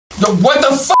What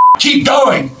the f***? Keep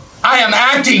going. I am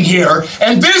acting here,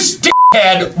 and this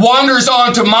dickhead wanders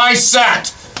onto my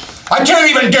set. I can't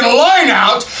even get a line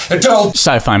out until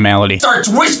Sci-Fi Malady starts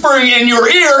whispering in your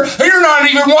ear, and you're not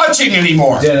even watching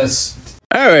anymore. Dennis.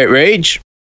 All right, Rage.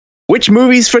 Which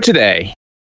movies for today?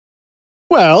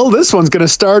 Well, this one's going to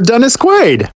star Dennis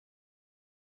Quaid.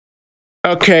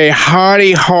 Okay,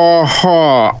 hardy haw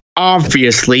haw.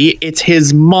 Obviously, it's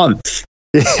his month.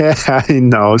 Yeah, I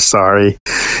know, sorry.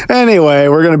 Anyway,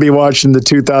 we're going to be watching the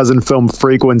 2000 film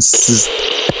Frequency.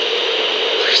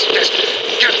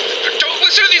 Don't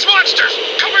listen to these monsters!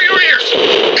 Cover your ears!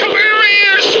 Cover your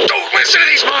ears! Don't listen to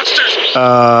these monsters!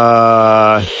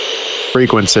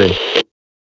 Frequency.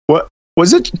 What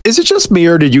was it? Is it just me,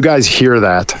 or did you guys hear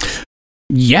that?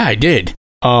 Yeah, I did.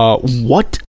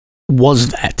 What was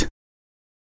that?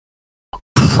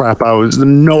 Crap, I was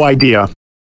no idea.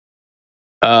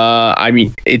 I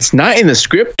mean, it's not in the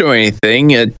script or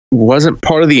anything. It wasn't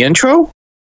part of the intro?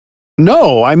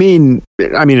 No, I mean,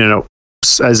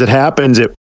 as it happens,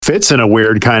 it fits in a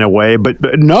weird kind of way,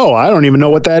 but no, I don't even know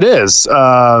what that is.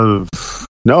 No,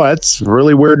 that's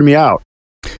really weirded me out.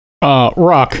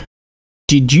 Rock,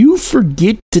 did you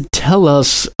forget to tell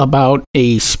us about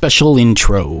a special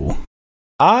intro?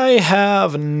 I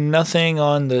have nothing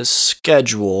on the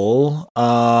schedule.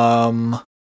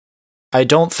 I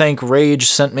don't think Rage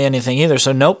sent me anything either,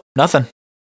 so nope, nothing.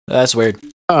 That's weird.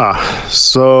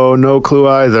 So no clue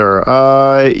either.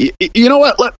 You know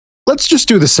what? Let's just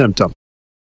do the symptom.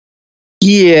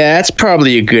 Yeah, that's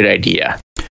probably a good idea.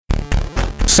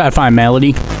 Sci-Fi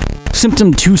Malady.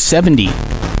 Symptom 270.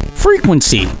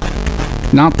 Frequency.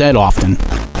 Not that often.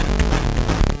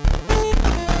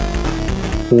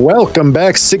 Welcome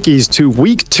back, Sickies, to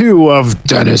week 2 of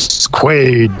Dennis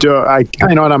Quaid. I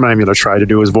know what I'm not even going to try to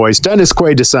do his voice. Dennis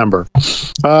Quaid December.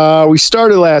 We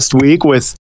started last week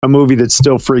with a movie that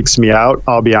still freaks me out,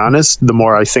 I'll be honest. The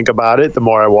more I think about it, the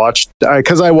more I watched.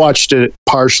 Because I watched it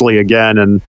partially again,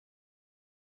 and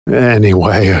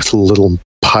anyway, a little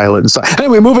pilot inside.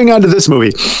 Anyway, moving on to this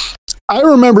movie. I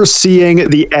remember seeing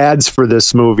the ads for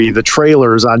this movie, the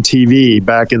trailers on TV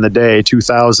back in the day,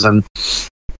 2000.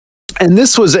 And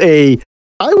this was I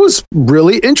was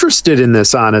really interested in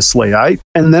this, honestly.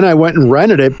 And then I went and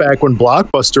rented it back when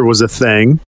Blockbuster was a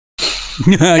thing.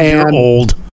 You're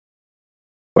old.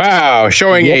 Wow,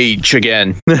 showing age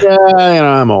again. Yeah,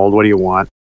 I'm old. What do you want?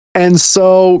 And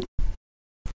so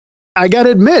I got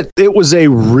to admit, it was a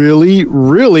really,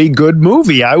 really good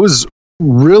movie. I was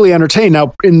really entertained.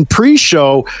 Now, in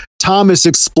pre-show, Thomas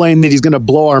explained that he's going to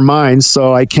blow our minds,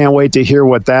 so I can't wait to hear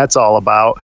what that's all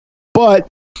about. But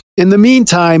in the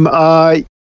meantime,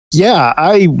 yeah,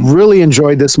 I really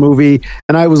enjoyed this movie,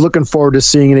 and I was looking forward to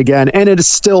seeing it again, and it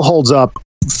still holds up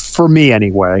for me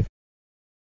anyway.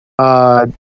 I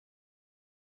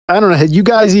don't know, had you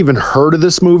guys even heard of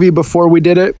this movie before we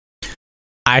did it?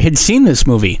 I had seen this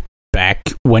movie back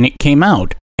when it came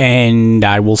out, and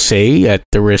I will say, at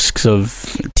the risks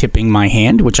of tipping my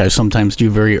hand, which I sometimes do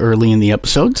very early in the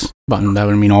episodes, but that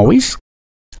would mean always,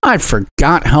 I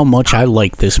forgot how much I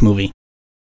like this movie.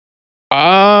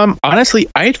 Honestly,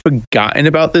 I had forgotten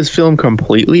about this film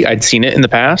completely. I'd seen it in the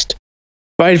past,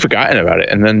 but I'd forgotten about it.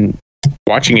 And then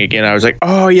watching it again, I was like,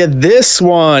 oh yeah, this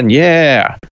one.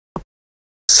 Yeah.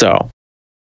 So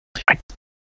I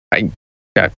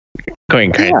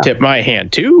going kind of tip my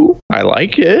hand too. I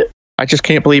like it. I just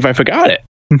can't believe I forgot it.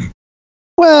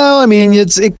 Well, I mean,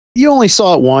 you only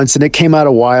saw it once, and it came out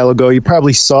a while ago. You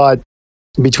probably saw it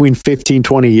between 15,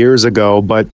 20 years ago,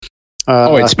 but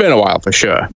it's been a while for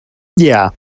sure. Yeah.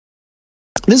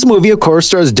 This movie, of course,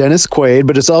 stars Dennis Quaid,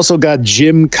 but it's also got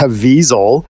Jim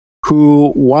Caviezel,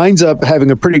 who winds up having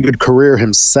a pretty good career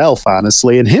himself,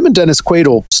 honestly. And him and Dennis Quaid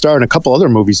will star in a couple other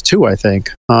movies too, I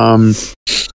think.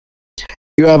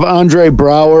 You have Andre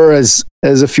Braugher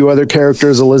as a few other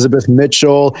characters, Elizabeth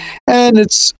Mitchell, and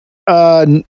it's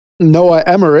Noah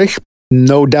Emmerich.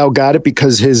 No doubt got it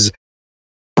because his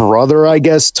brother, I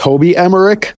guess, Toby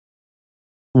Emmerich,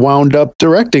 wound up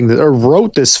directing or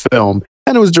wrote this film,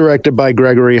 and it was directed by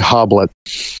Gregory Hoblet.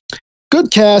 Good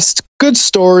cast, good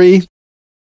story,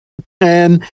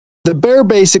 and the bare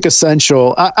basic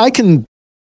essential. I can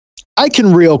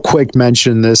real quick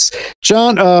mention this.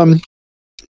 John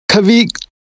Caviezel,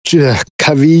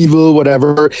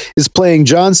 whatever, is playing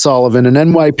John Sullivan, an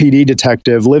NYPD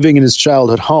detective living in his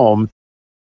childhood home,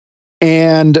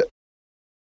 and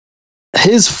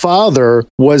his father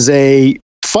was a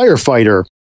firefighter.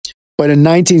 But in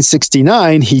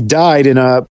 1969, he died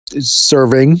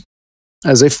serving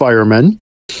as a fireman,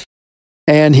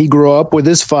 and he grew up with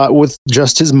with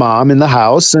just his mom in the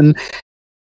house, and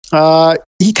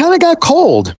he kind of got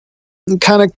cold.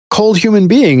 kind of cold human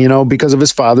being, because of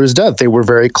his father's death. They were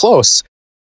very close.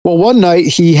 Well, one night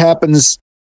he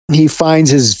finds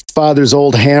his father's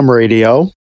old ham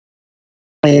radio,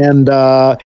 and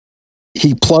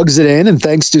he plugs it in, and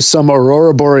thanks to some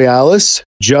aurora borealis,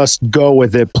 just go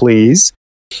with it, please.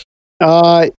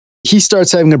 He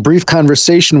starts having a brief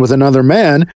conversation with another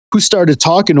man who started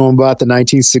talking to him about the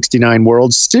 1969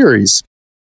 World Series.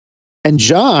 And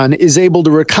John is able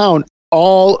to recount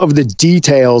all of the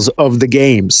details of the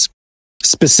games,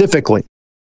 specifically.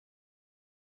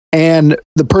 And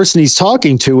the person he's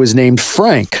talking to is named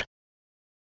Frank.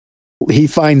 He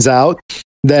finds out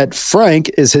that Frank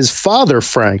is his father,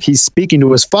 Frank. He's speaking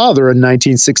to his father in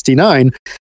 1969.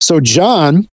 So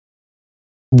John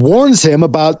warns him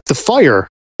about the fire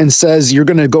and says, you're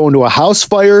going to go into a house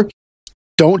fire.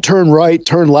 Don't turn right,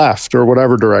 turn left, or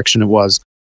whatever direction it was.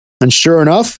 And sure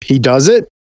enough, he does it.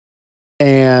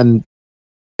 And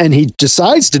he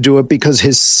decides to do it because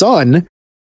his son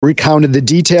recounted the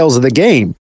details of the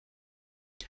game.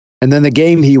 And then the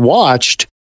game he watched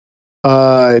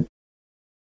was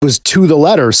to the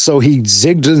letter. So he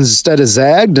zigged instead of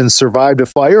zagged and survived a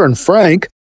fire. And Frank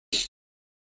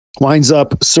winds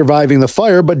up surviving the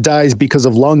fire, but dies because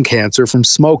of lung cancer from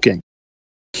smoking.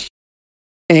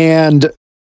 And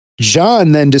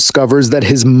John then discovers that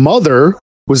his mother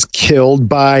was killed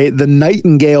by the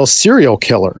Nightingale serial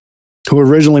killer, who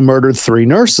originally murdered 3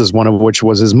 nurses, one of which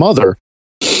was his mother.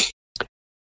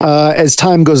 As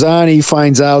time goes on, he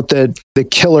finds out that the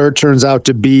killer turns out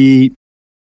to be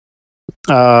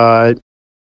Nightingale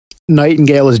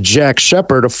is Jack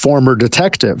Shepard, a former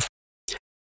detective.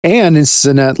 And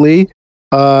incidentally,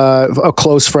 a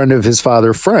close friend of his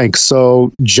father, Frank.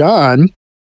 So John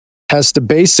has to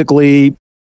basically,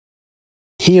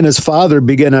 he and his father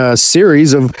begin a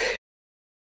series of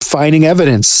finding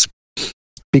evidence.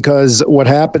 Because what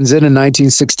happens in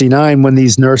 1969 when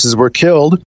these nurses were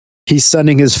killed, he's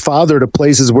sending his father to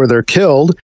places where they're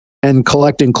killed and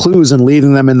collecting clues and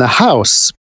leaving them in the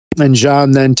house. And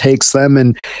John then takes them,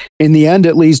 and in the end,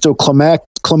 it leads to a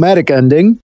climatic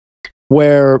ending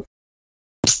where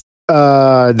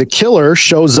the killer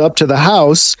shows up to the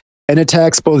house and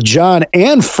attacks both John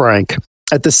and Frank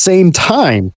at the same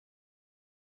time.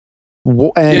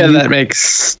 And that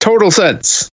makes total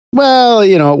sense. Well,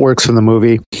 it works for the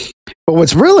movie. But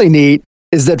what's really neat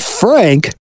is that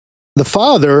Frank, the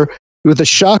father, with a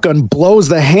shotgun, blows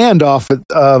the hand off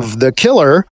of the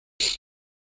killer.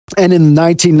 And in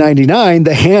 1999,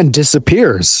 the hand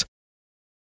disappears.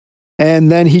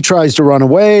 And then he tries to run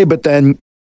away, but then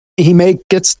he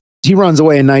runs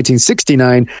away in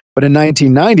 1969. But in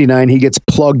 1999, he gets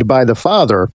plugged by the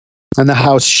father. And the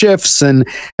house shifts and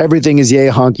everything is yay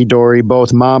honky-dory.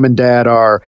 Both mom and dad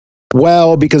are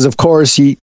well, because of course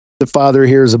the father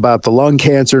hears about the lung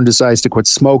cancer and decides to quit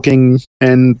smoking.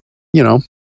 And,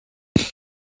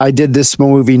 I did this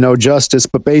movie no justice,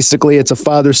 but basically it's a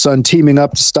father-son teaming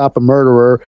up to stop a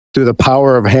murderer through the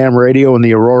power of ham radio and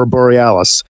the Aurora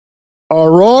Borealis.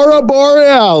 Aurora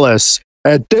Borealis,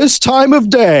 at this time of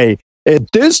day,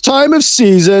 at this time of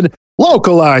season,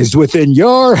 localized within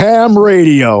your ham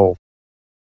radio.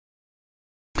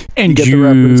 And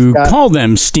you call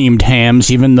them steamed hams,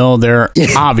 even though they're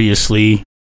obviously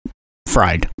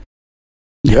fried.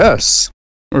 Yes.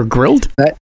 Or grilled?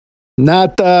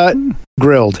 Not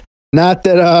grilled. Not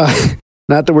that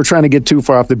we're trying to get too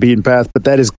far off the beaten path, but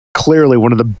that is clearly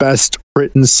one of the best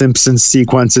written Simpsons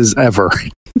sequences ever.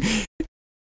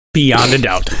 Beyond a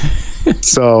doubt.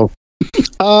 So,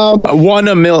 one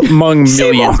among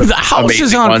millions. The house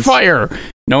is on fire.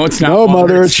 No, it's not. No,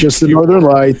 Mother, it's just the Northern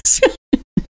Lights.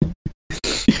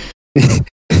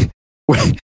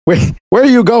 Where are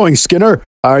you going, Skinner?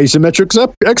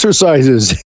 Isometric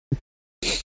exercises.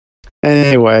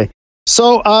 Anyway,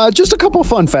 so just a couple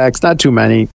fun facts, not too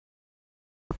many.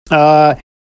 On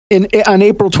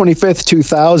April 25th,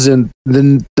 2000,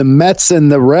 the Mets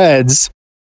and the Reds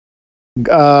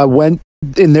went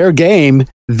in their game.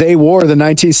 They wore the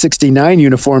 1969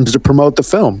 uniforms to promote the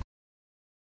film.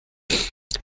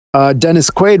 Dennis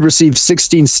Quaid received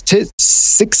 16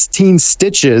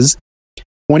 stitches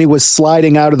when he was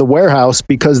sliding out of the warehouse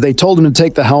because they told him to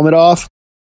take the helmet off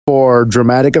for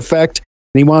dramatic effect,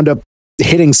 and he wound up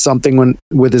hitting something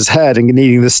with his head and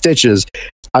needing the stitches.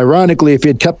 Ironically, if he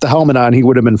had kept the helmet on, he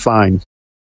would have been fine.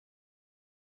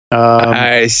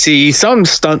 I see some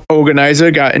stunt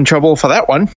organizer got in trouble for that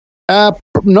one.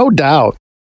 No doubt.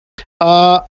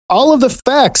 All of the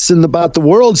facts about the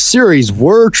World Series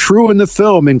were true in the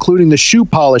film, including the shoe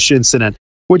polish incident,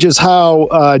 which is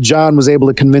how John was able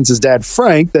to convince his dad,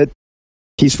 Frank, that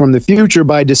he's from the future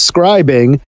by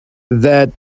describing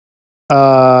that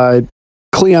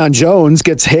Cleon Jones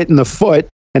gets hit in the foot,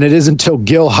 and it isn't until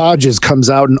Gil Hodges comes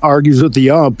out and argues with the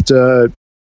ump to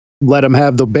let him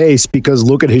have the base because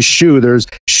look at his shoe. There's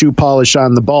shoe polish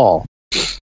on the ball.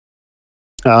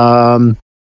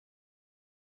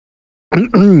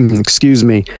 Excuse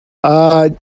me.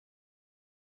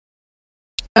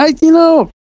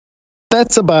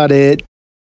 That's about it.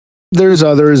 There's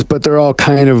others, but they're all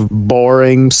kind of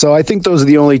boring. So I think those are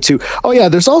the only two. Oh, yeah,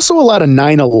 there's also a lot of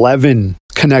 9/11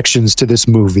 connections to this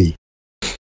movie.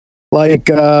 Like,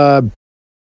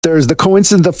 there's the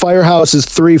coincidence the firehouse is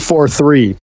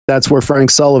 343. That's where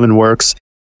Frank Sullivan works.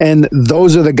 And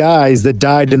those are the guys that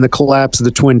died in the collapse of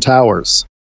the Twin Towers.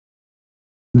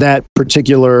 That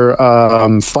particular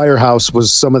firehouse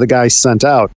was some of the guys sent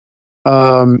out.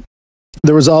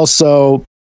 There was also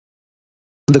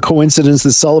the coincidence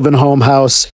that Sullivan Home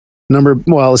House number,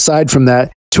 well, aside from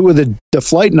that, two of the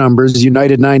flight numbers,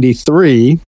 United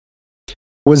 93,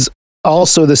 was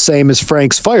also the same as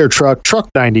Frank's fire truck, Truck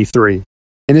 93.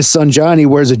 And his son Johnny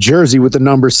wears a jersey with the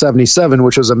number 77,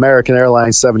 which was American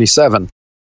Airlines 77.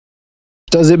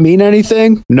 Does it mean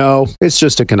anything? No, it's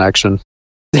just a connection.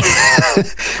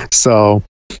 So,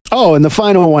 and the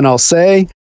final one I'll say,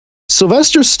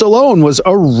 Sylvester Stallone was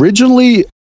originally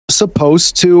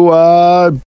supposed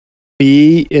to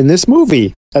be in this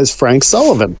movie as Frank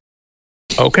Sullivan.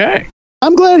 Okay.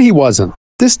 I'm glad he wasn't.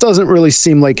 This doesn't really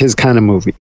seem like his kind of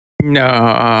movie. No,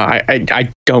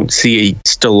 I don't see a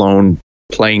Stallone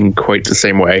playing quite the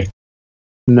same way.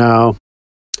 No.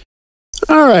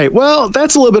 All right. Well,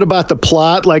 that's a little bit about the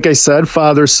plot. Like I said,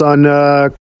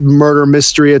 father-son murder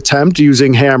mystery attempt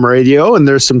using ham radio, and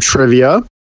there's some trivia.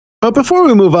 But before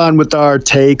we move on with our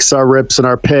takes, our rips, and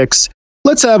our picks,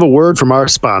 let's have a word from our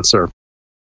sponsor.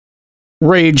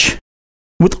 Rage,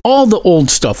 with all the old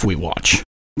stuff we watch,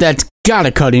 that's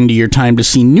gotta cut into your time to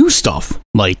see new stuff,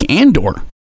 like Andor.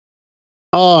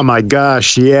 Oh my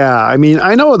gosh, yeah. I mean,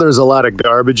 I know there's a lot of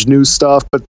garbage new stuff,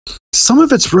 but some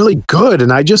of it's really good,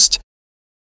 and I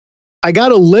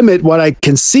gotta limit what I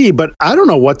can see, but I don't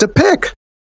know what to pick.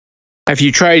 Have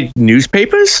you tried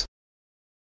newspapers?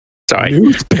 Sorry.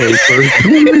 Newspapers? Who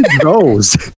reads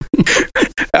those?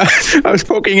 I was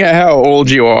poking at how old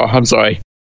you are. I'm sorry.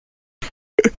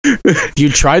 You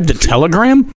tried the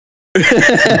Telegram?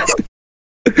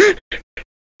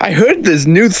 I heard this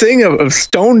new thing of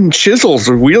stone chisels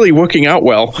are really working out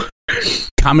well.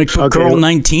 Comic Book Girl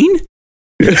 19?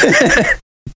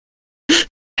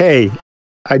 Hey,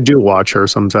 I do watch her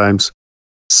sometimes.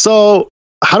 So,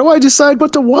 how do I decide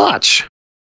what to watch?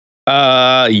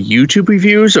 YouTube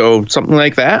reviews or something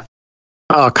like that?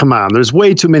 Oh, come on. There's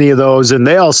way too many of those, and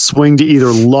they all swing to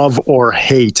either love or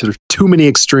hate. There's too many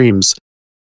extremes.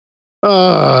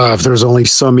 If there's only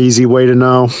some easy way to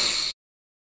know.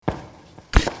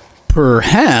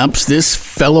 Perhaps this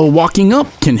fellow walking up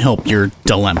can help your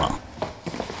dilemma.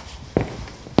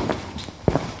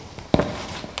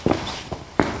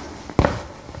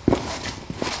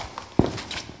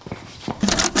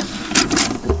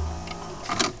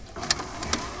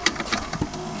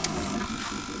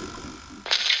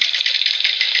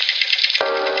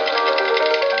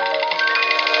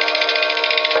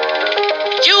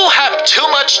 Too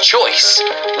much choice.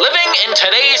 Living in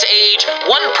today's age,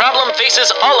 one problem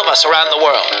faces all of us around the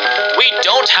world. We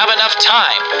don't have enough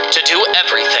time to do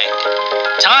everything.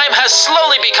 Time has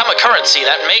slowly become a currency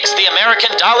that makes the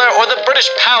American dollar or the British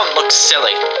pound look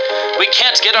silly. We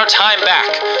can't get our time back,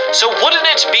 so wouldn't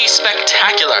it be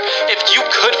spectacular if you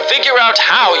could figure out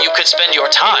how you could spend your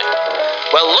time?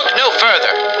 Well, look no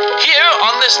further. Here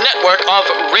on this network of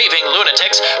raving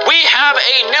lunatics, we have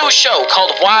a new show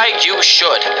called Why You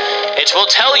Should. It will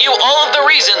tell you all of the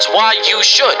reasons why you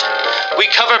should. We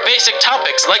cover basic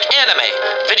topics like anime,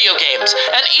 video games,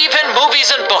 and even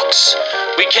movies and books.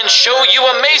 We can show you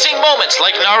amazing moments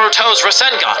like Naruto's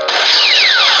Rasengan.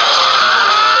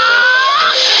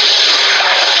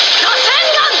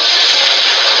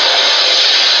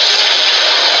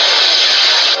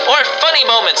 Or funny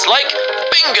moments like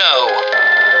Bingo!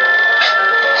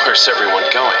 Where's everyone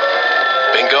going?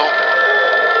 Bingo?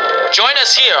 Join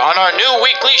us here on our new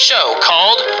weekly show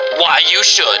called Why You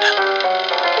Should.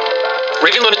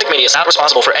 Raving Lunatic Media is not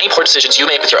responsible for any poor decisions you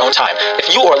make with your own time.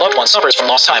 If you or a loved one suffers from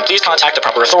lost time, please contact the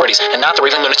proper authorities and not the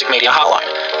Raving Lunatic Media hotline.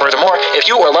 Furthermore, if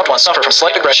you or a loved one suffer from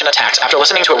slight aggression attacks after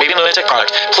listening to a Raving Lunatic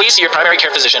product, please see your primary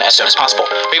care physician as soon as possible.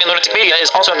 Raving Lunatic Media is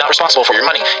also not responsible for your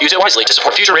money. Use it wisely to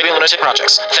support future Raving Lunatic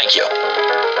projects. Thank you.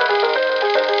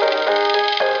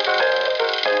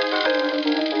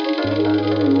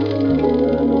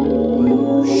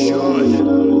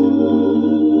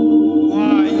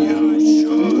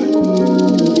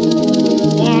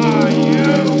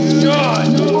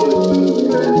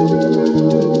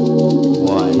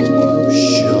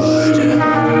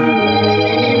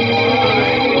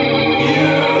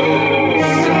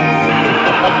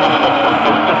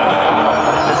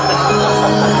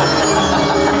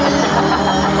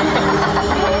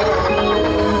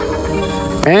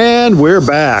 And we're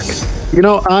back. You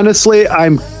know, honestly,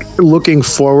 I'm looking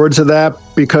forward to that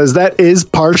because that is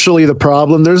partially the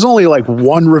problem. There's only like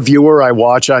one reviewer I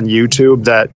watch on YouTube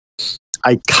that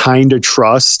I kind of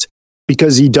trust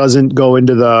because he doesn't go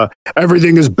into the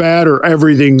everything is bad or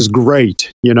everything's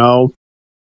great, you know?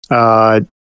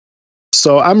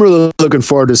 So I'm really looking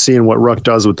forward to seeing what Rook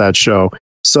does with that show.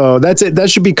 So that's it. That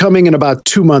should be coming in about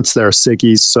 2 months there,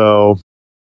 Sickies. So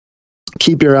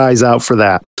keep your eyes out for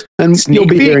that. And you'll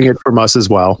be hearing it from us as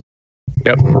well.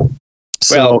 Yep.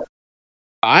 So, Well,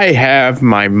 I have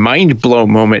my mind blow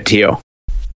moment here.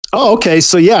 oh, okay.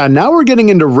 So yeah, now we're getting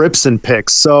into rips and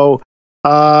picks. So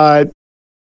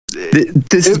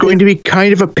This is going to be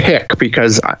kind of a pick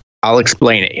because I'll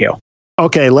explain it here.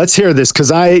 okay, let's hear this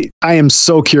because I am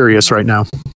so curious right now.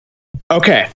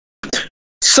 Okay.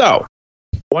 So,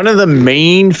 one of the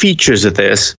main features of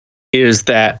this is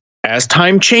that as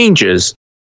time changes,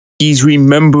 he's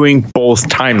remembering both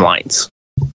timelines.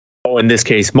 Or in this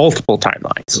case, multiple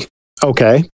timelines.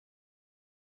 Okay.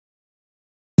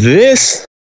 This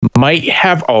might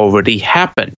have already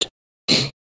happened.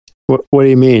 What do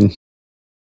you mean?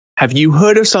 Have you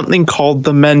heard of something called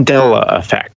the Mandela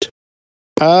effect?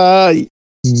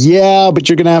 Yeah, but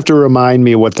you're going to have to remind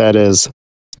me what that is.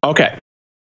 Okay.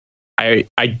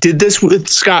 I did this with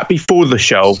Scott before the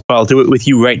show, but I'll do it with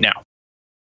you right now.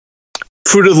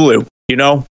 Fruit of the Loom, you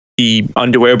know, the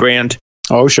underwear brand.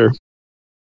 Oh, sure.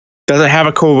 Does it have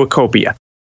a cornucopia?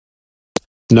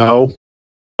 No.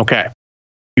 Okay.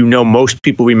 You know, most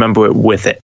people remember it with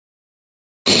it.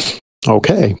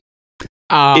 Okay.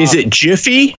 Is it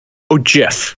Jiffy or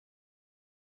Jif?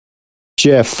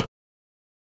 Jif.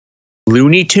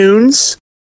 Looney Tunes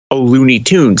or Looney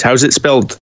Tunes? How's it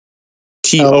spelled?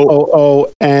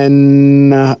 T-O.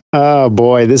 Loon. Oh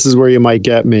boy, this is where you might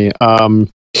get me.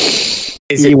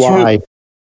 Is it EY.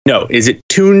 No, is it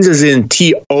Tunes as in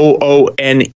Toon?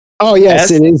 Oh yes,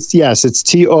 S? it is. Yes, it's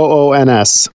Toons.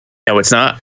 No, it's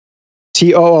not.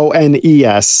 Toones.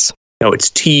 No, it's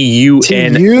Tun.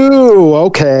 You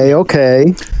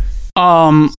okay?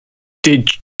 Did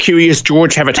Curious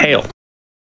George have a tail?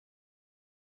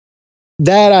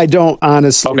 That I don't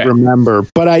honestly remember,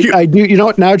 but I do. You know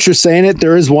what? Now that you're saying it,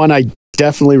 there is one I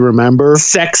definitely remember.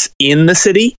 Sex in the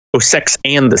City or Sex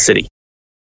and the City?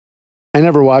 I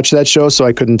never watched that show, so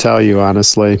I couldn't tell you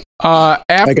honestly. After,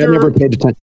 like I never paid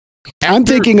attention. I'm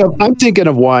thinking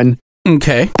of one.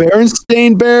 Okay.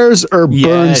 Berenstain Bears or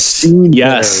Yes. Bernstein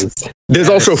Yes. Bears? There's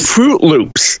also Fruit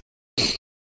Loops.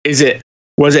 Was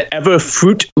it ever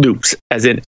Fruit Loops as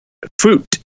in fruit?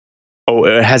 Or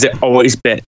has it always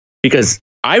been? Because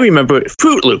I remember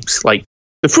Fruit Loops, like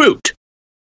the fruit.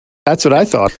 That's what I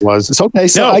thought it was. It's okay.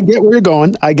 So No. I get where you're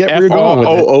going. I get where you're going with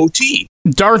it. F-O-O-T.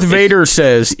 Darth Vader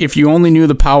says, if you only knew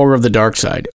the power of the dark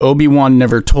side, Obi-Wan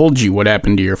never told you what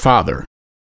happened to your father.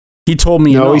 He told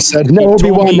me No, enough. he said, no, He told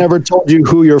Obi-Wan me- never told you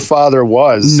who your father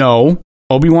was. No,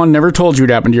 Obi-Wan never told you what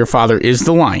happened to your father is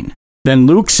the line. Then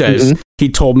Luke says, he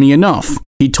told me enough.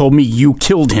 He told me you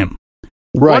killed him.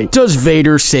 Right. What does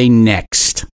Vader say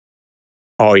next?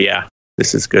 Oh, yeah.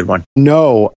 This is a good one.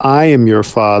 No, I am your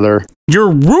father.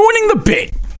 You're ruining the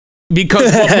bit.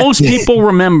 Because what most people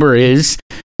remember is,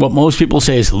 what most people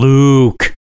say is,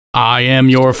 Luke, I am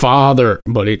your father.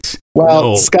 But it's, Well,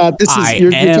 no, Scott, this is I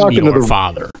you're am talking your to the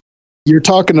father. You're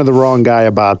talking to the wrong guy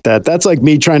about that. That's like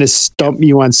me trying to stump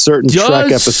you on certain Trek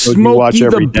Does episodes you watch Smokey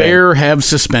every the day. Bear have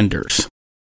suspenders?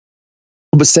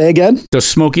 But say again? Does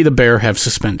Smokey the Bear have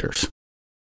suspenders?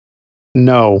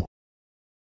 No.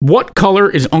 What color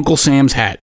is Uncle Sam's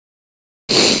hat?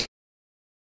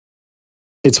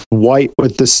 It's white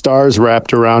with the stars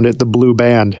wrapped around it, the blue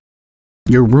band.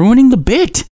 You're ruining the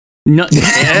bit. No,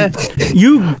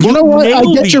 you know what? I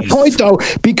nailed get your these. point though,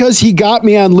 because he got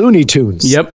me on Looney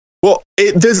Tunes. Yep. Well,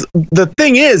 the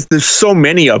thing is, there's so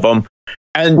many of them.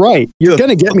 And Right. You're going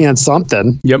to get me on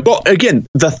something. Yep. well, again,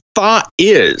 the thought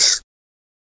is,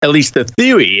 at least the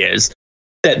theory is,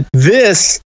 that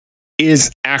this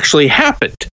is actually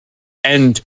happened.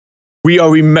 And we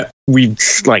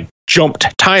like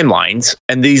jumped timelines,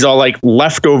 and these are like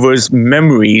leftovers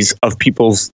memories of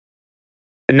people's.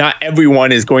 Not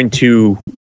everyone is going to,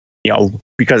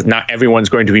 because not everyone's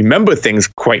going to remember things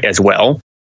quite as well.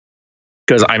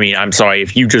 Because, I mean, I'm sorry,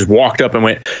 if you just walked up and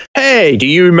went, hey, do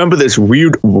you remember this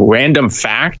weird random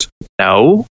fact?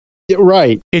 No. Yeah,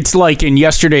 right. It's like in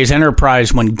yesterday's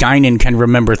Enterprise when Guinan can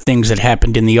remember things that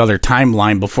happened in the other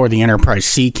timeline before the Enterprise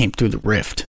C came through the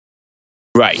rift.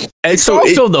 Right. And It's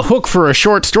also the hook for a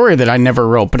short story that I never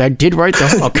wrote, but I did write the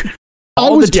hook.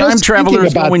 All was the time just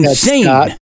travelers thinking go about that, insane.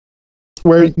 Scott.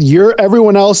 Where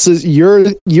everyone else is,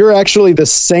 you're actually the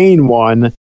sane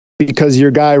one because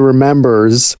your guy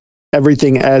remembers,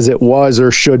 everything as it was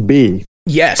or should be.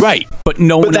 Yes. Right. But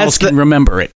no one that's else can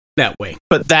remember it that way.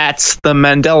 But that's the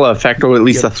Mandela effect, or at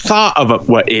least the thought of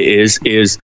what it is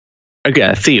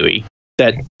again, a theory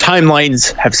that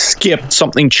timelines have skipped,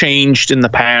 something changed in the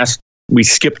past. We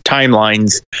skipped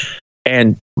timelines,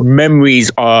 and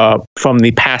memories from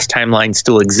the past timeline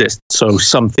still exist. So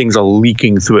some things are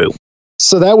leaking through.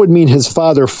 So that would mean his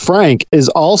father, Frank, is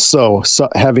also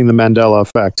having the Mandela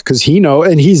effect because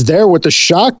and he's there with the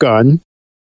shotgun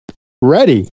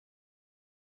ready.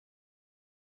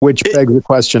 Which begs the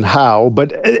question, how? But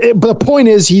the point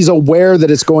is, he's aware that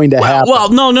it's going to happen.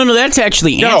 Well, no, that's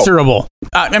actually answerable.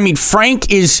 I mean, Frank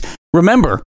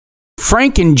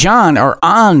and John are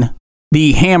on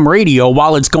the ham radio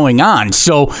while it's going on.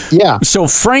 So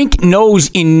Frank knows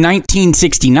in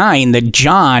 1969 that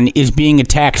John is being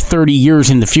attacked 30 years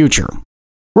in the future.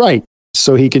 Right.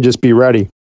 So he can just be ready.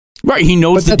 Right. He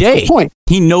knows the day. The point.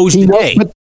 He knows the day.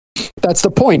 But that's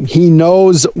the point. He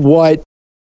knows what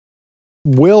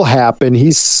will happen.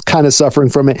 He's kind of suffering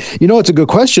from it. It's a good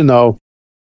question, though.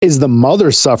 Is the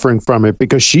mother suffering from it?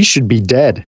 Because she should be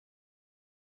dead.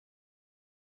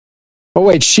 Oh,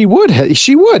 wait, she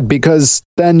would, because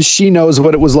then she knows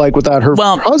what it was like without her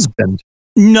husband.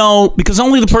 No, because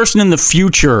only the person in the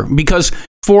future, because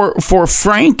for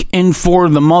Frank and for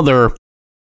the mother,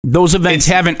 those events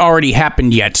haven't already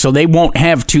happened yet, so they won't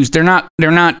have to. They're not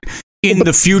in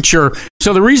the future.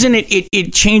 So the reason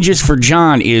it changes for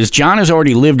John is John has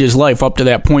already lived his life up to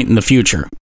that point in the future.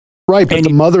 Right, but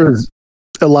the mother's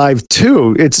alive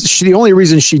too. The only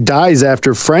reason she dies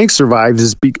after Frank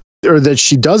survives or that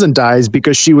she doesn't die is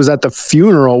because she was at the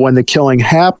funeral when the killing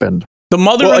happened. The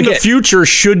mother in the future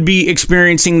should be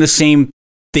experiencing the same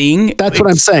thing. That's what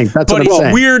I'm saying. But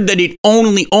it's weird that it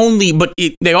only, but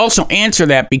they also answer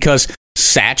that because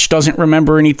Satch doesn't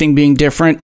remember anything being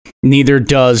different. Neither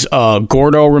does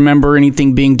Gordo remember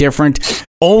anything being different.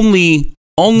 Only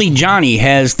Johnny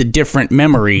has the different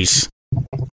memories.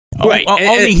 Right.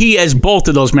 Only he has both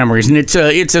of those memories, and it's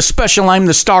a special I'm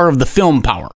the star of the film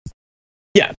power.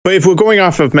 Yeah, but if we're going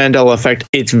off of Mandela effect,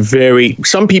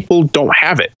 some people don't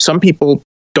have it. Some people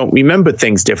don't remember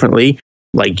things differently.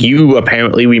 Like you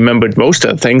apparently remembered most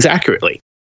of the things accurately.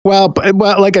 Well,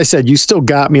 like I said, you still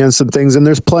got me on some things, and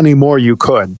there's plenty more you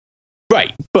could.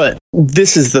 Right, but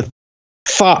this is the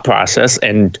thought process,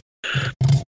 and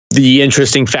the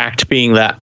interesting fact being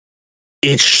that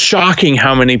it's shocking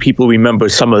how many people remember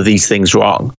some of these things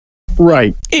wrong.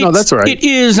 Right. No, that's right. It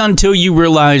is until you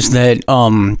realize that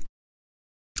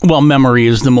memory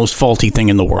is the most faulty thing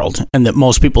in the world, and that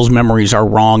most people's memories are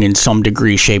wrong in some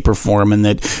degree, shape, or form, and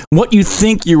that what you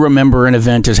think you remember an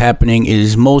event as happening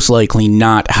is most likely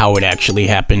not how it actually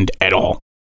happened at all.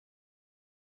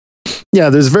 Yeah,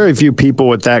 there's very few people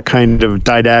with that kind of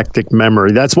didactic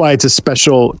memory. That's why it's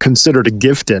considered a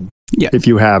gifted. Yeah. If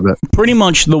you have it. Pretty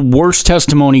much the worst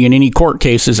testimony in any court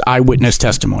case is eyewitness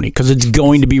testimony, because it's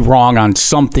going to be wrong on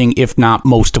something, if not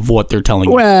most of what they're telling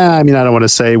you. Well, I mean, I don't want to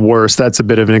say worse. That's a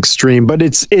bit of an extreme, but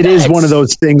it is one of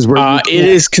those things where it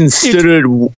is considered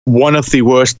one of the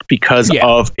worst because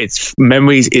of its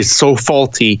memories is so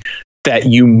faulty that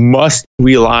you must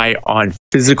rely on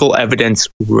physical evidence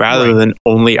rather than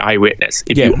only eyewitness.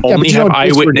 If you only have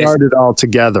eyewitness, disregard it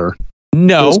altogether.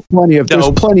 No,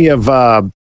 there's plenty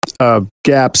of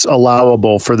gaps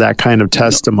allowable for that kind of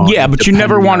testimony. Yeah, but you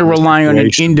never want to rely on an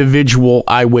individual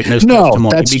eyewitness testimony.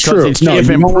 That's because true. it's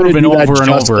been proven over and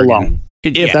over again.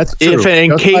 If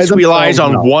an case relies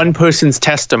on one person's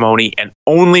testimony and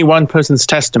only one person's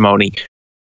testimony,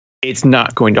 it's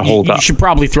not going to hold up. You should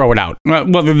probably throw it out.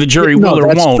 Whether the jury will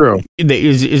or won't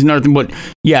is nothing. But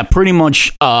pretty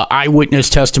much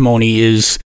eyewitness testimony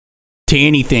is to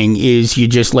anything is you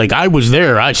just like, I was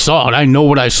there, I saw it, I know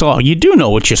what I saw. You do know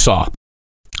what you saw.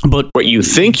 But what you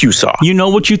think you saw. You know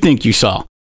what you think you saw.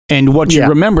 And what you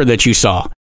remember that you saw.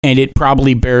 And it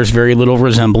probably bears very little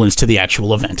resemblance to the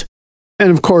actual event.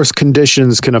 And of course,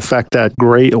 conditions can affect that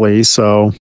greatly.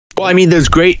 So, well, I mean, there's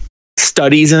great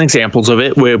studies and examples of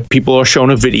it where people are shown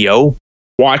a video.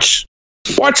 Watch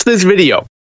this video.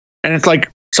 And it's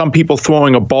like some people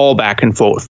throwing a ball back and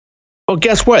forth. Well,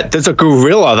 guess what? There's a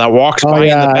gorilla that walks by in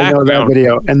the background. I know that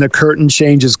video. And the curtain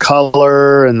changes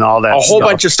color and all that stuff. A whole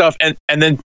bunch of stuff. And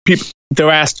then they're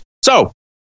asked, so,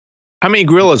 how many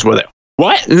gorillas were there?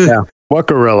 What? Yeah. What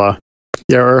gorilla?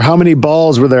 Yeah, or how many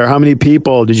balls were there? How many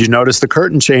people? Did you notice the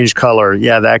curtain change color?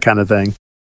 Yeah, that kind of thing.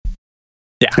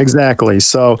 Yeah. Exactly.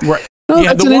 So, right.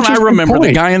 The one I remember,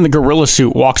 the guy in the gorilla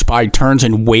suit walks by, turns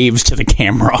and waves to the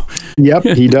camera. Yep,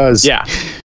 he does. Yeah.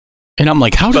 And I'm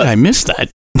like, how did I miss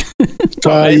that?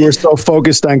 You were so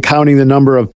focused on counting the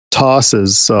number of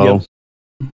tosses. So,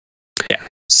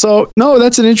 So no,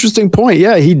 that's an interesting point.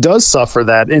 Yeah, he does suffer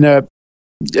that.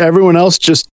 Everyone else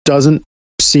just doesn't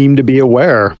seem to be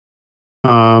aware.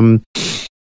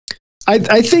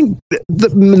 I think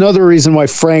another reason why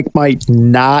Frank might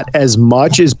not as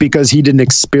much is because he didn't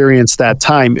experience that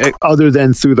time other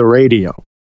than through the radio.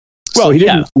 Well, he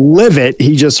didn't live it.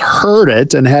 He just heard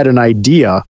it and had an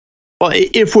idea. Well,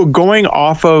 if we're going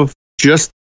off of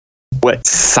just what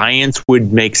science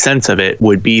would make sense of it,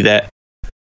 would be that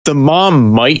the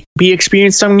mom might be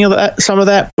experiencing some of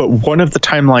that, but one of the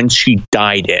timelines she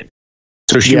died in.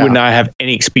 So she would not have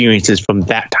any experiences from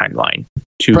that timeline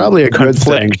to probably a good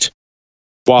thing.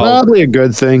 While probably a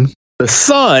good thing. The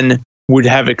son would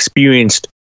have experienced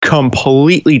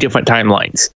completely different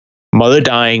timelines. Mother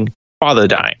dying, father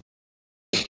dying.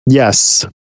 Yes.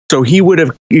 So he would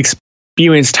have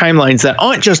experienced timelines that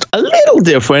aren't just a little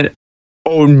different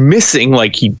or missing,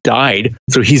 like he died,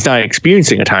 so he's not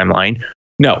experiencing a timeline.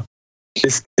 No,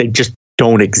 they just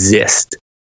don't exist.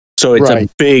 So it's a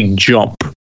big jump.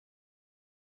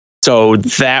 So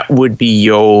that would be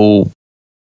your,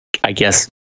 I guess,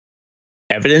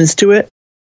 evidence to it.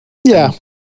 Yeah.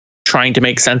 Trying to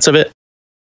make sense of it.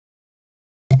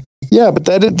 Yeah, but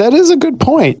that is a good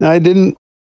point. I didn't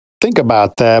think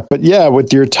about that. But yeah,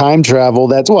 with your time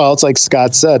travel, it's like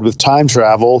Scott said, with time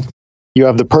travel, you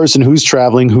have the person who's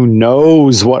traveling who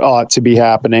knows what ought to be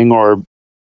happening,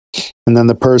 and then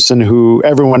the person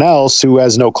everyone else who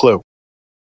has no clue.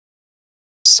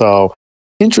 So,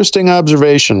 interesting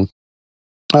observation.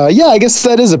 Yeah, I guess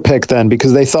that is a pick then,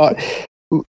 because they thought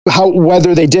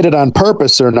whether they did it on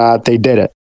purpose or not, they did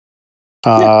it.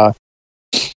 I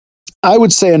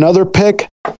would say another pick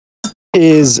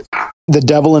is the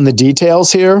devil in the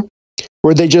details here,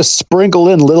 where they just sprinkle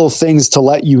in little things to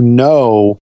let you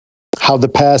know how the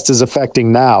past is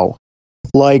affecting now.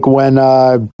 Like when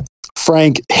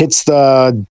Frank hits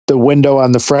the window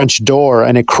on the French door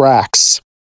and it cracks,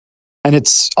 and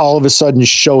it's all of a sudden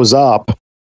shows up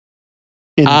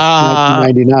in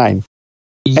 1999.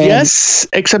 Yes,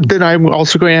 except that I'm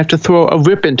also going to have to throw a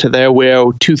rip into there where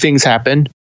two things happen.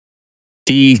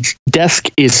 The desk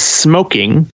is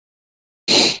smoking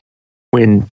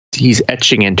when he's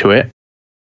etching into it.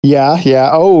 Yeah.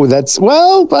 Oh, that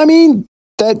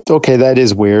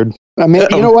is weird. I mean,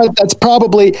 you know what? That's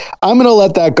probably, I'm going to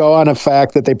let that go on a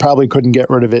fact that they probably couldn't get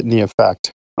rid of it in the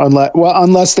effect.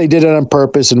 Unless they did it on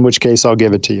purpose, in which case I'll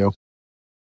give it to you.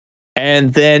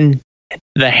 And then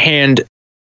the hand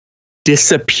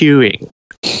disappearing,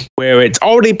 where it's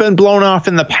already been blown off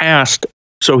in the past,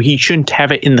 so he shouldn't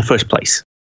have it in the first place.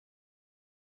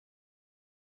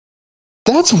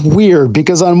 That's weird,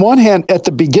 because on one hand, at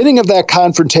the beginning of that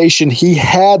confrontation, he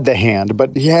had the hand,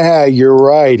 but yeah, you're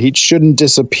right. He shouldn't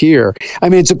disappear. I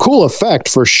mean, it's a cool effect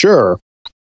for sure,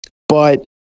 but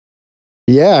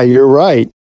yeah, you're right.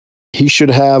 He should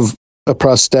have a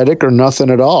prosthetic or nothing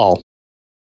at all.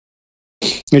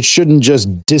 It shouldn't just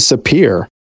disappear.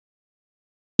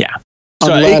 Yeah.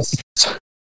 Unless,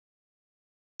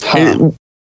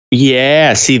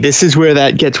 yeah, see, this is where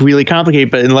that gets really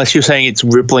complicated. But unless you're saying it's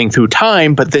rippling through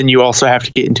time, but then you also have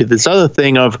to get into this other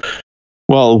thing of,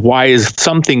 well, why is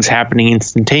some things happening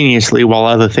instantaneously while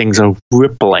other things are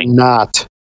rippling? Not.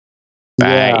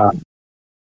 Right. Yeah.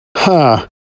 Huh.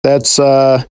 That's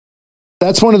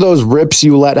one of those rips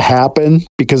you let happen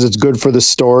because it's good for the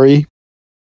story.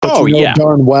 But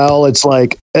darn well, it's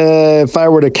like, if I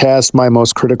were to cast my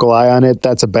most critical eye on it,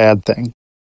 that's a bad thing.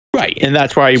 Right. And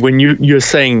that's why when you're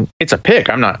saying it's a pick,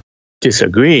 I'm not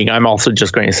disagreeing. I'm also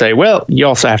just going to say, well, you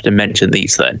also have to mention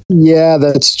these then. Yeah,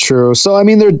 that's true. So, I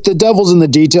mean, the devil's in the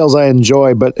details I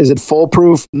enjoy, but is it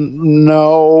foolproof?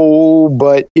 No,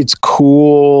 but it's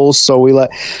cool. So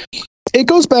it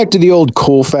goes back to the old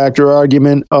cool factor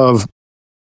argument of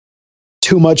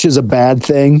too much is a bad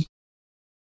thing.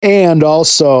 And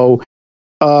also,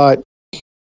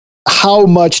 how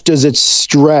much does it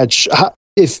stretch?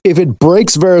 If it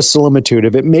breaks verisimilitude,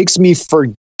 if it makes me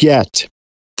forget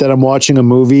that I'm watching a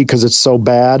movie because it's so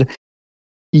bad,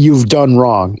 you've done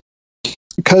wrong.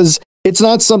 Because it's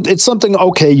something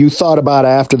okay you thought about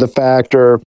after the fact,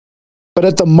 but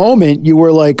at the moment you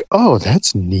were like, oh,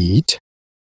 that's neat.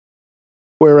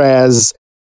 Whereas,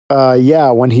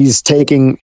 when he's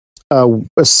taking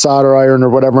a solder iron or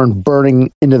whatever and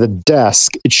burning into the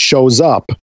desk, it shows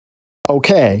up.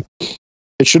 Okay.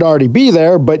 It should already be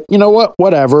there, but you know what?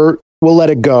 Whatever. We'll let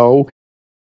it go.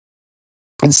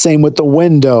 And same with the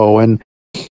window and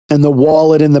the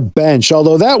wallet and the bench,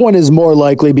 although that one is more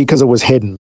likely because it was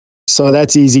hidden. So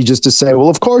that's easy just to say, well,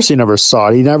 of course he never saw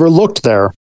it. He never looked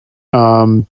there.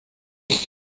 But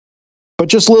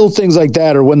just little things like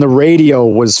that, or when the radio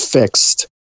was fixed.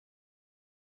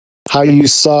 how you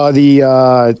saw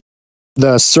the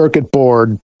circuit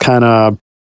board kind of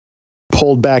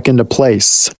pulled back into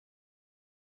place.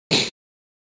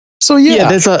 So yeah,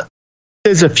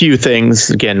 there's a few things,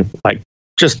 again, like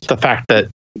just the fact that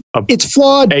it's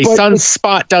flawed. A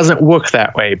sunspot doesn't work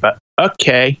that way, but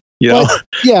okay,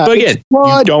 but again,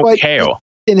 flawed, you don't care.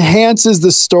 It enhances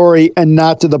the story and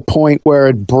not to the point where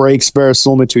it breaks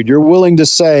verisimilitude. You're willing to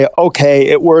say, okay,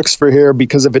 it works for here,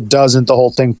 because if it doesn't, the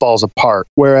whole thing falls apart.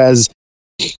 Whereas,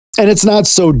 and it's not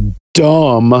so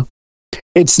dumb.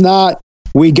 It's not,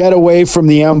 we get away from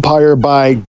the Empire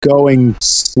by going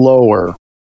slower.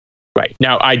 Right.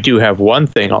 Now, I do have one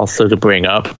thing also to bring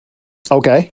up.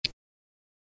 Okay.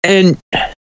 And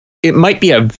it might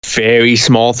be a very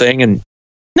small thing and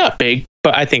not big,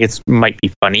 but I think it might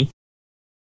be funny.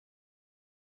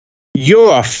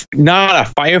 You're not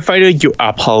a firefighter, you're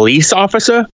a police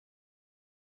officer?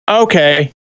 Okay.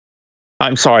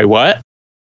 I'm sorry, what?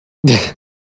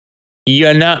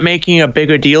 You're not making a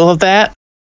bigger deal of that?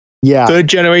 Yeah. Third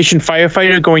generation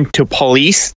firefighter going to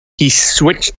police? He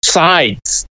switched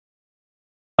sides.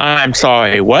 I'm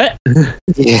sorry, what?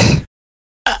 Yeah.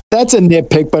 That's a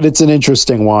nitpick, but it's an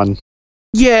interesting one.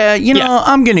 Yeah,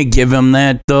 I'm going to give him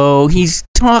that, though. He's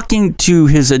talking to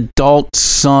his adult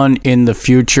son in the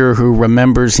future who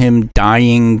remembers him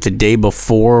dying the day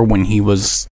before when he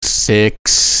was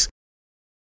 6.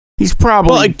 He's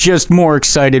probably just more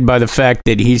excited by the fact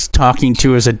that he's talking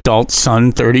to his adult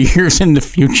son 30 years in the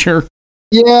future.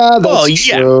 Yeah, that's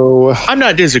true. I'm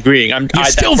not disagreeing. You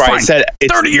still find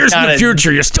 30 years in the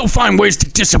future, you still find ways to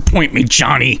disappoint me,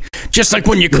 Johnny. Just like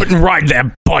when you couldn't ride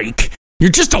that bike. You're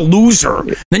just a loser.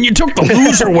 Then you took the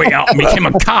loser way out and became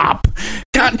a cop.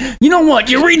 God, you know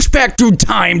what? You reached back through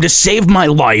time to save my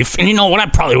life. And you know what? I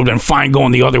probably would have been fine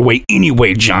going the other way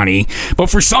anyway, Johnny.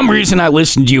 But for some reason, I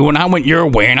listened to you and I went your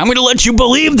way. And I'm going to let you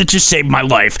believe that you saved my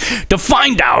life to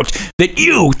find out that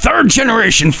you, third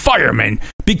generation fireman,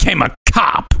 became a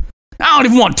cop. I don't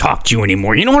even want to talk to you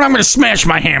anymore. You know what? I'm going to smash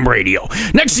my ham radio.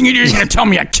 Next thing you do, you're going to tell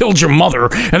me I killed your mother.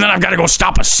 And then I've got to go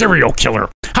stop a serial killer.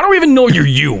 How do I even know you're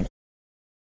you?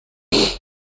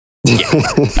 Yeah.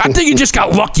 I think you just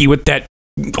got lucky with that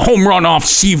home run off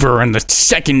Seaver in the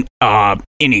second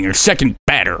inning or second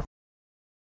batter.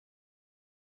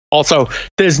 Also,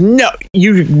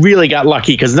 you really got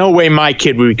lucky because no way my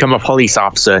kid would become a police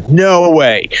officer. No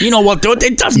way. You know what, though?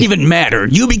 It doesn't even matter.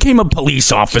 You became a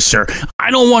police officer. I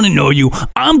don't want to know you.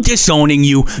 I'm disowning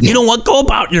you. You know what? Go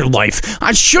about your life.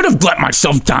 I should have let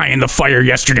myself die in the fire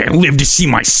yesterday and live to see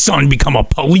my son become a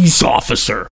police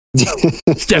officer.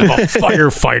 Instead of a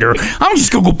firefighter. I'm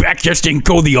just gonna go back yesterday and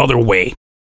go the other way.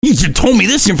 You told me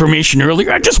this information earlier,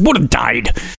 I just would have died.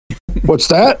 What's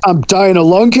that? I'm dying of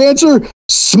lung cancer?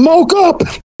 Smoke up!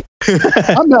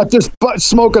 I'm not just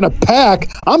smoking a pack,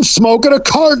 I'm smoking a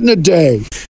carton a day.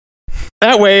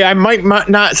 That way I might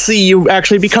not see you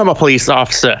actually become a police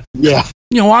officer. Yeah.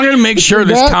 You know, I'm going to make sure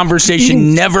this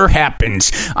conversation never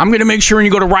happens. I'm going to make sure when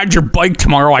you go to ride your bike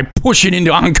tomorrow, I push it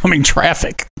into oncoming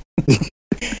traffic.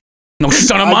 No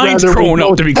son of mine's growing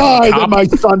up to become a cop. My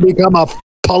son become a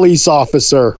police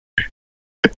officer.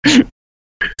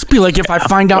 It's be like if I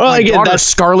find out my daughter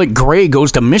Scarlet Gray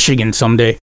goes to Michigan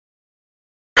someday.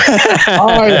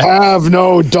 I have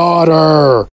no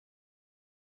daughter.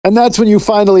 And that's when you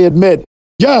finally admit,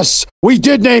 yes, we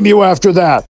did name you after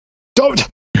that.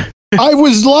 I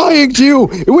was lying to you.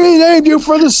 We named you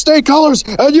for the state colors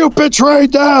and you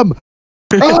betrayed them.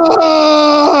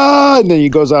 And then he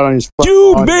goes out on his front.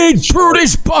 You made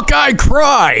Brutus Buckeye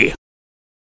cry.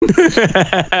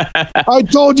 I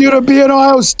told you to be an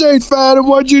Ohio State fan, and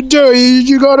what'd you do?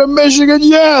 You go to Michigan?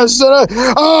 Yes.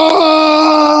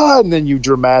 And then you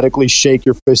dramatically shake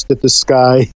your fist at the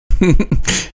sky.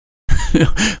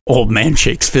 Old man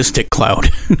shakes fist at cloud.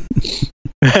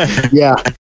 Yeah.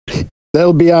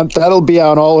 That'll be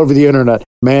on all over the internet.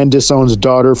 Man disowns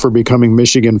daughter for becoming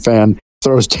Michigan fan.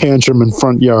 Throws tantrum in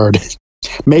front yard.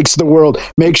 Makes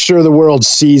sure the world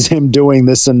sees him doing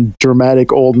this in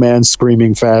dramatic old man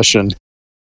screaming fashion.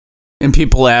 And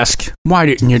people ask, why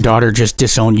didn't your daughter just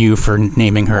disown you for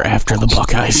naming her after the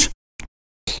Buckeyes?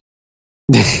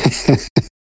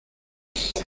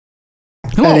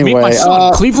 Hello, anyway, meet my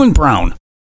son, Cleveland Brown.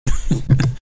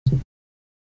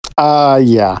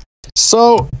 Yeah.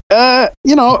 So, are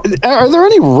there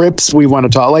any rips we want to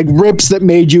talk? Like rips that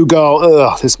made you go,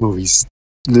 ugh, this movie's,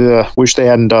 wish they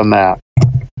hadn't done that.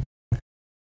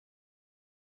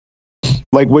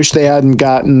 Like, wish they hadn't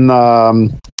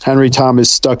gotten Henry Thomas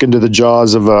stuck into the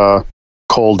jaws of a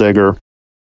coal digger.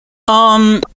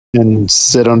 And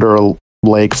sit under a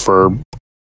lake for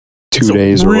 2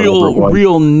 days or whatever it was.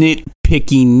 Real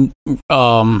nitpicky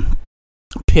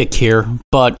nitpick here,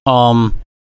 but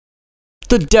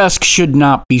the desk should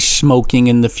not be smoking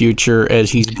in the future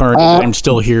as he's burning I'm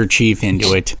Still Here, Chief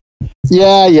into it.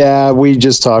 Yeah, we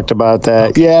just talked about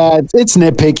that. Okay. Yeah, it's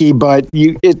nitpicky, but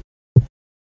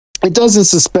it doesn't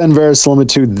suspend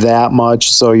verisimilitude that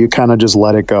much, so you kind of just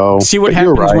let it go. See what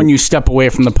happens when you step away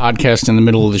from the podcast in the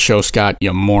middle of the show, Scott,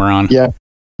 you moron. Yeah,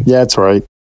 that's right.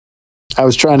 I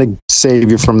was trying to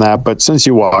save you from that, but since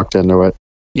you walked into it.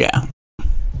 Yeah.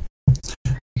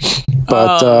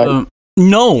 But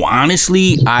no,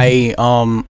 honestly,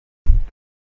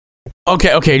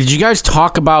 Okay. Did you guys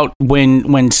talk about when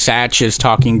Satch is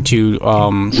talking to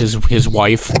his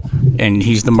wife and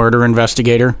he's the murder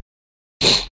investigator?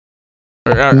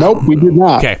 Nope, we did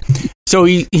not. Okay, so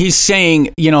he's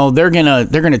saying, they're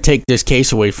gonna take this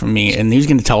case away from me, and he's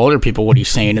gonna tell other people what he's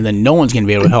saying, and then no one's gonna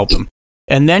be able to help him.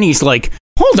 And then he's like,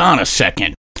 hold on a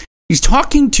second. He's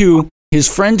talking to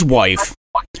his friend's wife,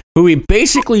 who he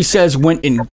basically says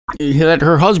that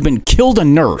her husband killed a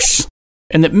nurse,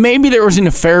 and that maybe there was an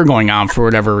affair going on for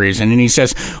whatever reason. And he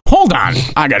says, hold on,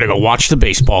 I gotta go watch the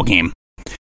baseball game.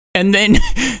 And then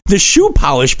the shoe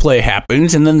polish play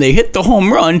happens, and then they hit the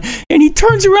home run, and he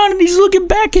turns around and he's looking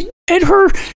back at her,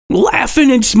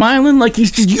 laughing and smiling like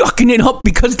he's just yucking it up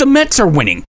because the Mets are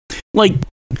winning. Like,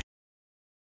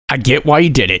 I get why he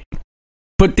did it.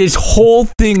 But this whole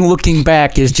thing looking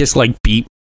back is just like be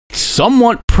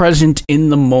somewhat present in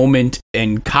the moment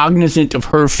and cognizant of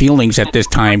her feelings at this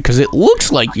time, because it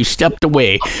looks like you stepped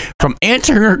away from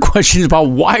answering her questions about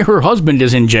why her husband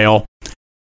is in jail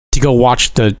to go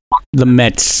watch the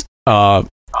Mets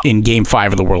in Game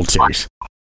 5 of the World Series.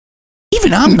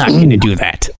 Even I'm not going to do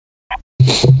that.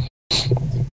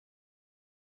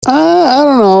 I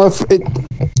don't know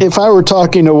if I were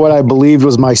talking to what I believed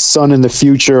was my son in the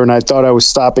future, and I thought I was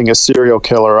stopping a serial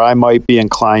killer, I might be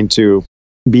inclined to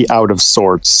be out of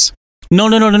sorts. No.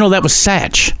 That was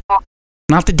Satch,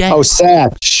 not the dad. Oh,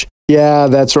 Satch. Yeah,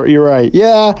 that's right. You're right.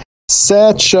 Yeah,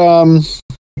 Satch.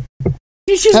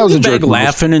 He's just back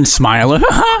laughing and smiling.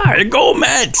 Go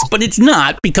Mets! But it's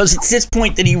not, because it's this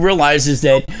point that he realizes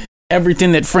that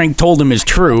everything that Frank told him is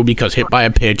true, because hit by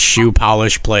a pitch, shoe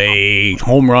polish play,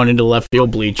 home run into left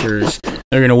field bleachers.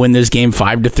 They're going to win this game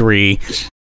 5-3.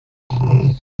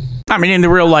 I mean, in the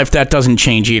real life, that doesn't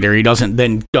change either. He doesn't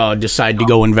then decide to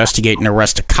go investigate and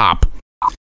arrest a cop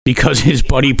because his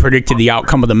buddy predicted the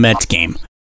outcome of the Mets game.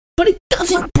 But it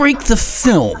doesn't break the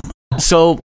film.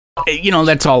 So,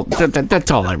 that's all.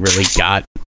 That's all I really got.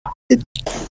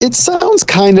 It sounds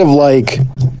kind of like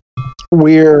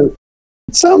it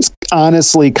sounds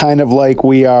honestly kind of like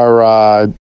we are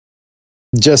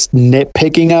just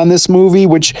nitpicking on this movie,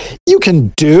 which you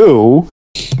can do.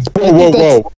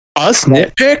 Whoa. Us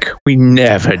nitpick? We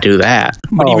never do that.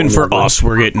 But even for us,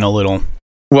 we're getting a little...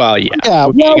 Well, yeah.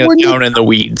 We're down in the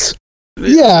weeds.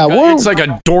 Yeah, it's like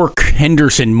a Dork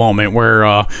Henderson moment where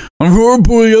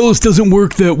everybody else doesn't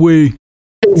work that way.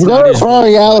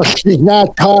 Everybody else does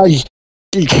not cause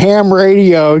the ham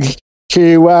radio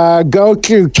to go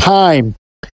through time.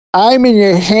 I'm in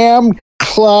the ham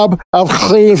club of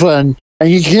Cleveland, and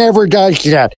he never does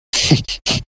that.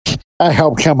 I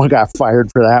hope someone got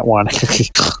fired for that one.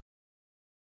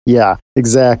 Yeah,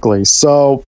 exactly.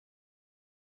 So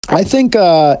I think,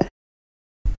 when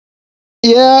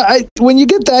you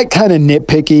get that kind of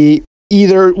nitpicky,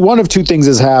 either one of two things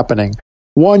is happening.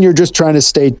 One, we're just trying to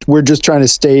stay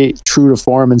true to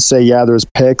form and say, yeah, there's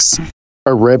picks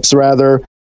or rips rather.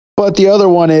 But the other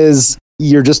one is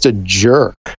you're just a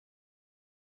jerk.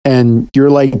 And you're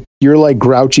like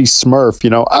grouchy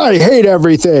Smurf, I hate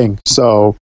everything.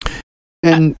 So,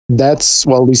 and at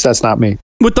least that's not me.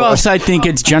 With us, I think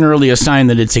it's generally a sign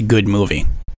that it's a good movie.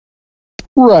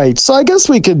 Right. So I guess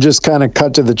we could just kind of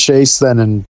cut to the chase then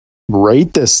and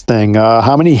rate this thing.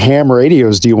 How many ham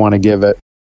radios do you want to give it?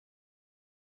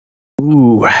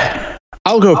 Ooh,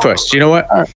 I'll go first. You know what?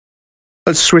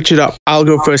 Let's switch it up. I'll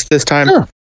go first this time. Sure.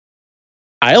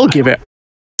 I'll give it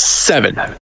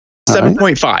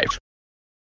 7.5. It's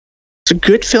a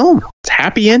good film. It's a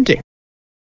happy ending.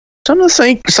 Some of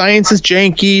the science is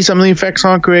janky. Some of the effects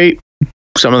aren't great.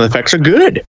 Some of the effects are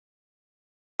good.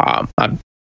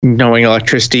 Knowing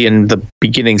electricity in the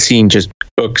beginning scene just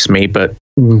hooks me, but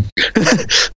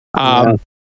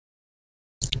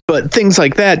but things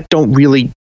like that don't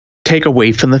really take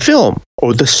away from the film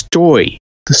or the story.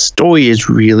 The story is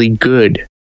really good,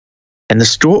 and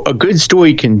a good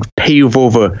story can pave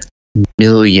over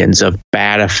millions of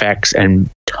bad effects and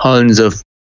tons of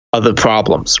other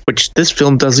problems, which this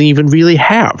film doesn't even really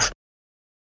have.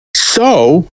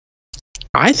 So,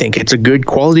 I think it's a good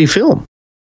quality film.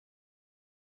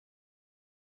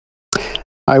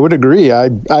 I would agree.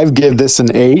 I've give this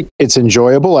an 8. It's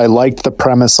enjoyable. I liked the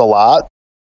premise a lot.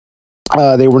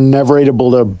 They were never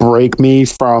able to break me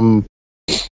from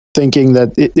thinking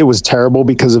that it was terrible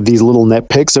because of these little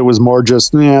nitpicks. It was more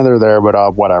just, yeah, they're there,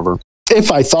 but whatever.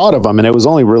 If I thought of them, and it was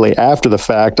only really after the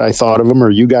fact I thought of them, or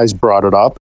you guys brought it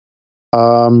up,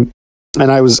 and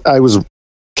I was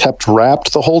kept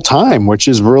wrapped the whole time, which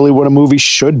is really what a movie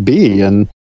should be. And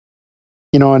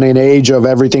in an age of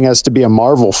everything has to be a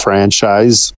Marvel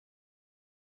franchise,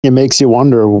 it makes you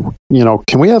wonder,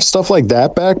 can we have stuff like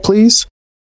that back, please?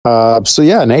 So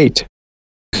yeah, an 8.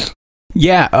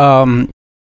 Yeah,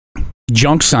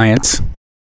 junk science.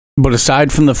 But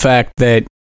aside from the fact that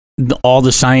all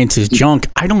the science is junk,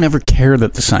 I don't ever care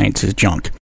that the science is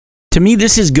junk. To me,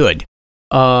 this is good.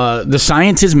 The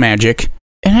science is magic,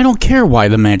 and I don't care why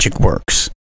the magic works.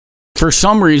 For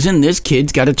some reason, this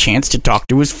kid's got a chance to talk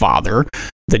to his father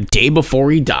the day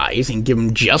before he dies and give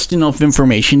him just enough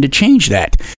information to change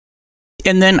that.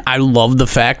 And then I love the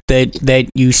fact that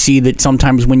you see that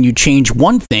sometimes when you change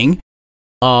one thing,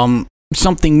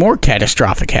 something more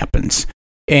catastrophic happens.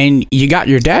 And you got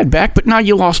your dad back, but now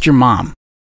you lost your mom.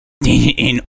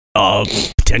 In a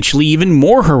potentially even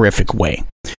more horrific way.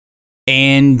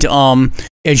 And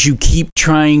as you keep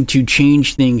trying to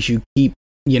change things, you keep,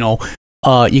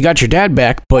 you got your dad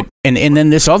back, but and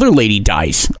then this other lady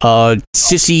dies.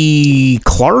 Sissy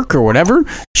Clark or whatever,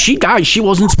 she died. She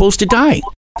wasn't supposed to die.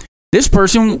 This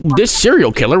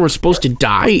serial killer was supposed to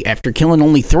die after killing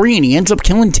only 3, and he ends up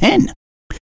killing 10.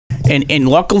 And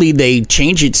luckily they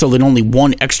change it so that only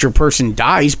one extra person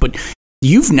dies, but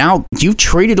you've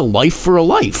traded a life for a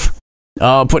life.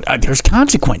 But there's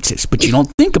consequences, but you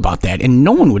don't think about that, and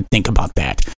no one would think about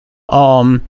that.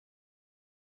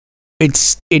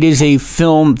 It is a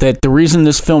film that the reason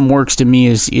this film works to me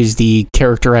is the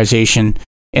characterization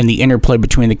and the interplay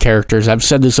between the characters. I've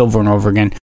said this over and over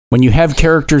again. When you have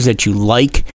characters that you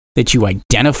like, that you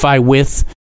identify with,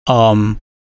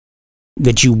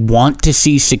 that you want to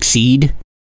see succeed,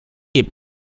 it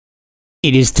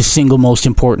is the single most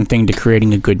important thing to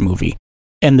creating a good movie.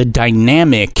 And the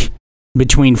dynamic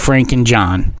between Frank and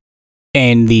John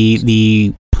and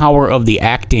the power of the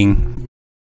acting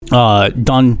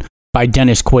done by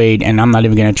Dennis Quaid, and I'm not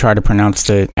even going to try to pronounce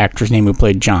the actor's name who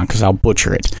played John because I'll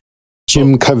butcher it.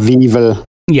 Jim Caviezel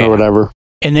or whatever.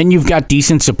 And then you've got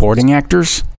decent supporting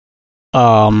actors.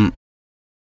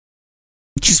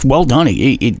 Just well done.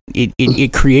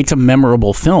 It creates a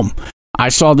memorable film. I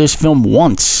saw this film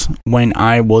once when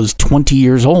I was 20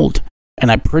 years old,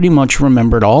 and I pretty much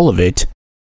remembered all of it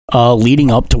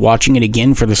leading up to watching it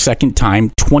again for the second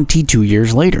time 22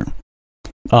 years later.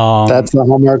 That's the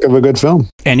hallmark of a good film.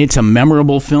 And it's a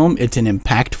memorable film. It's an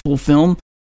impactful film.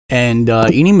 And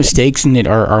any mistakes in it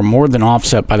are more than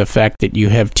offset by the fact that you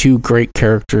have 2 great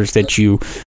characters that you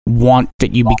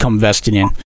become vested in.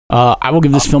 I will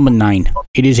give this film a 9.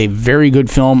 It is a very good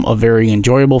film, a very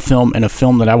enjoyable film, and a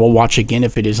film that I will watch again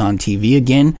if it is on TV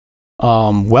again.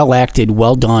 Well acted,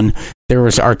 well done. There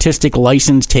was artistic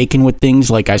license taken with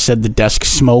things, like I said, the desk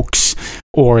smokes,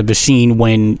 or the scene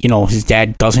when, his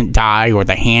dad doesn't die, or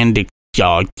the hand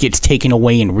gets taken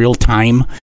away in real time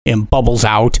and bubbles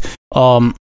out.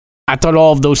 I thought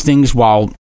all of those things,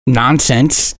 while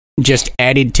nonsense, just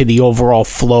added to the overall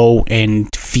flow and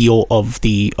feel of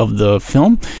the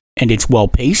film. And it's well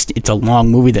paced. It's a long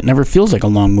movie that never feels like a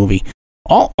long movie.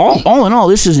 All in all,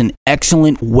 this is an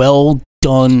excellent, well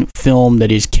done film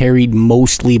that is carried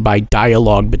mostly by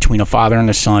dialogue between a father and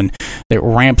a son that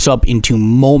ramps up into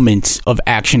moments of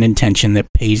action and tension that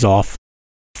pays off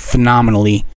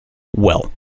phenomenally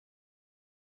well.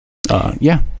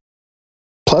 Yeah.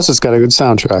 Plus, it's got a good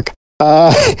soundtrack.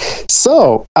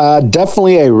 So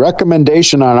definitely a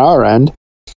recommendation on our end.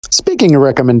 Speaking of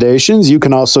recommendations, you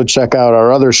can also check out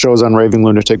our other shows on Raving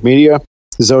Lunatic Media.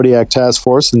 Zodiac Task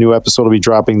Force, the new episode will be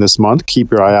dropping this month.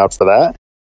 Keep your eye out for that.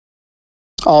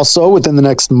 Also, within the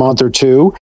next month or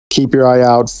two, keep your eye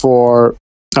out for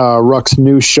Ruck's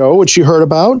new show, which you heard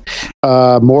about.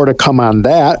 More to come on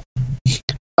that.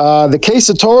 The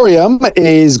Casatorium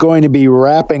is going to be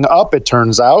wrapping up, it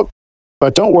turns out.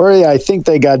 But don't worry, I think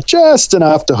they got just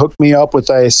enough to hook me up with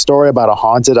a story about a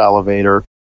haunted elevator.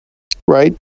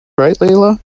 Right? Right,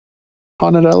 Layla?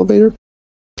 Haunted elevator?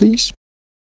 Please?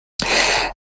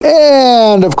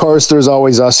 And, of course, there's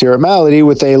always us here at Malady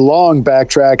with a long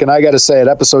backtrack. And I got to say, at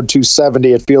episode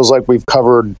 270, it feels like we've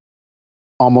covered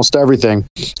almost everything.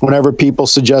 Whenever people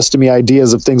suggest to me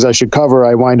ideas of things I should cover,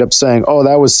 I wind up saying, oh,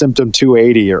 that was symptom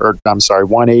 280, or I'm sorry,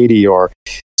 180, or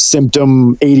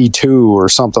symptom 82, or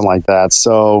something like that.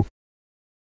 So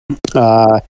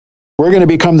we're going to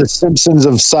become the Simpsons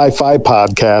of sci-fi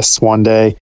podcasts one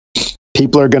day.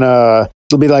 people are gonna.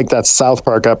 It'll be like that South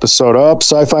Park episode. Oh,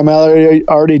 Sci-Fi Mallory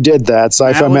already did that.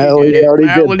 Sci-Fi Mallory already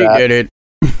did that. did it.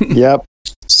 Yep.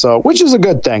 So, which is a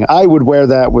good thing. I would wear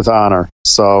that with honor.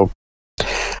 So,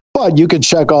 but you could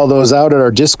check all those out at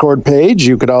our Discord page.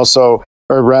 You could also,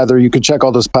 or rather, you could check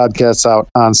all those podcasts out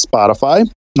on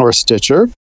Spotify or Stitcher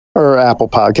or Apple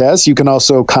Podcasts. You can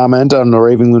also comment on the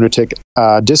Raving Lunatic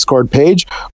Discord page,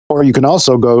 or you can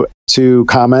also go to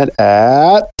comment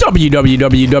at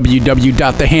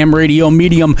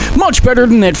www.thehamradiomedium. Much better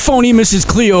than that phony Mrs.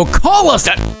 Cleo. Call us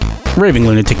at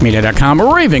ravinglunaticmedia.com,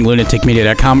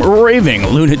 ravinglunaticmedia.com,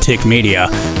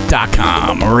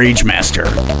 ravinglunaticmedia.com. Rage Master.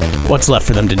 What's left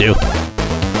for them to do?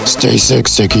 Stay sick,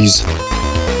 sickies.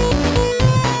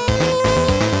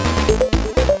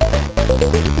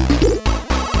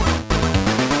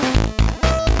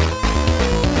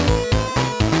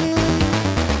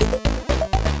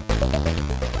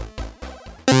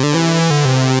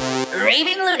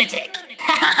 Raving Lunatic.